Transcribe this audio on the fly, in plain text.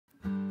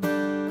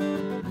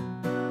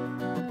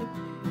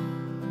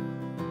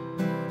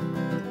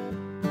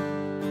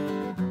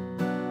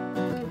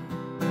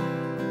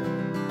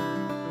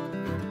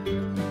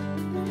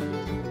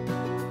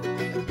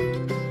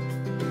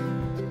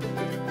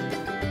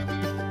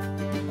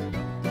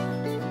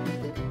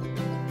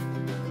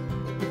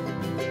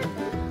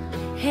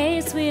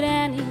Hey, sweet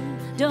Annie,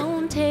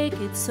 don't take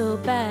it so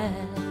bad.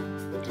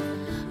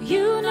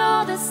 You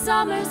know the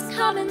summer's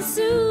coming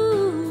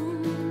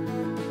soon.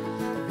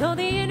 Though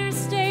the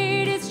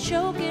interstate is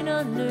choking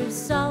under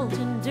salt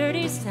and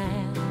dirty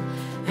sand,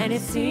 and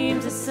it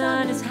seems the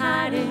sun is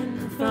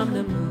hiding from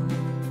the moon.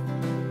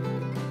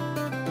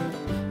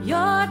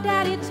 Your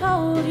daddy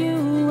told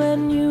you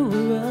when you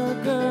were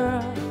a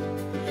girl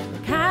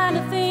the kind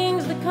of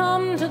things that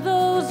come to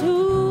those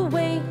who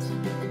wait.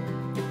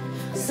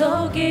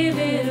 So give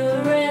it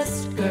a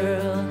rest,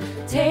 girl.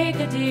 Take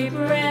a deep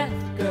breath,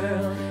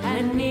 girl,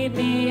 and meet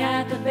me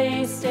at the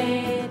Bay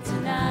State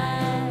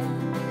tonight.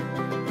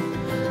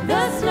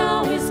 The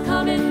snow is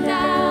coming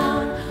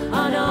down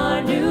on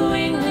our New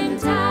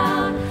England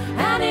town,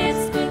 and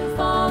it's been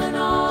falling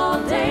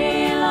all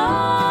day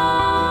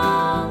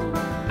long.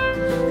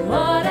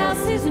 What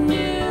else is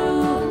new?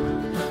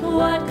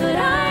 What could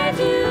I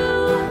do?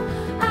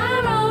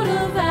 I wrote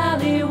a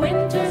Valley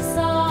winter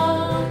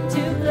song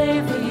to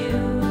play for you.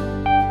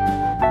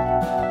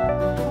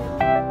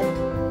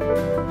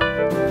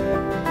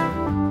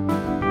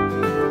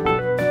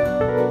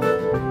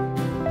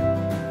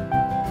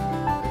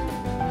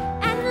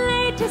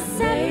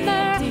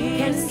 December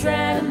can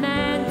drag a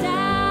man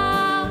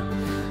down.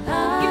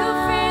 You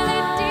feel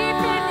it deep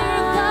in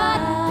your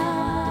gut.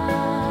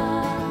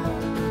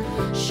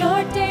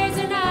 Short days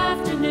and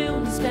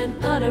afternoons spent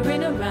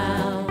puttering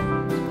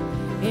around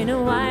in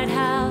a White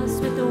House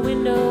with the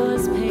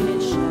windows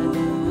painted shut.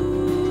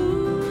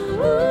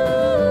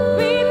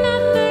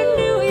 Remember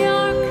New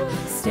York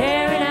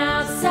staring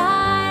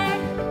outside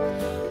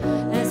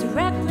as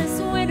reckless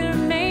winter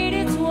made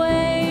its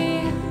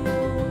way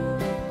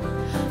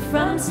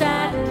from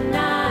Staten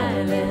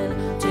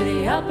Island to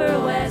the Upper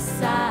West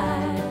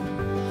Side,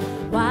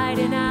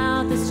 widening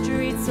out the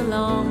streets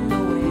along the